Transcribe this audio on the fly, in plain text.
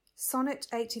Sonnet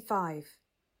 85,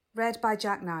 read by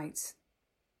Jack Knight.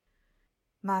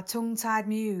 My tongue-tied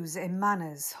muse in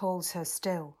manners holds her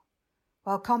still,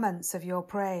 while comments of your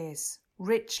praise,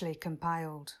 richly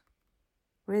compiled,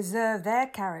 reserve their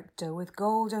character with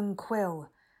golden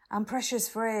quill and precious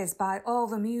phrase by all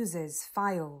the muses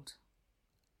filed.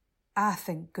 I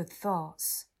think good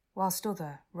thoughts, whilst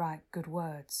other write good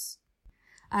words,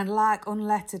 and like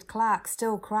unlettered clerks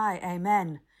still cry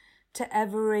Amen to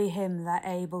every hymn that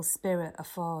able spirit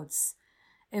affords,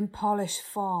 in polished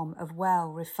form of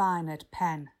well-refined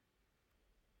pen.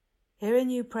 Hearing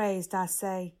you praised, I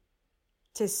say,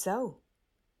 'tis so,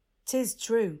 'tis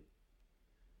true,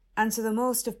 and to the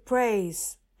most of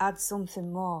praise add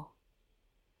something more.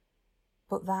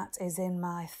 But that is in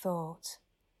my thought,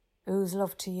 whose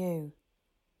love to you,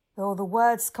 though the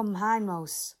words come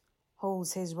hindmost,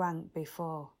 holds his rank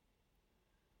before.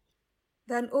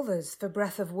 Then others for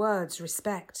breath of words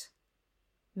respect,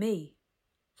 me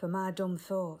for my dumb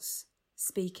thoughts,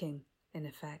 speaking in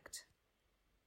effect.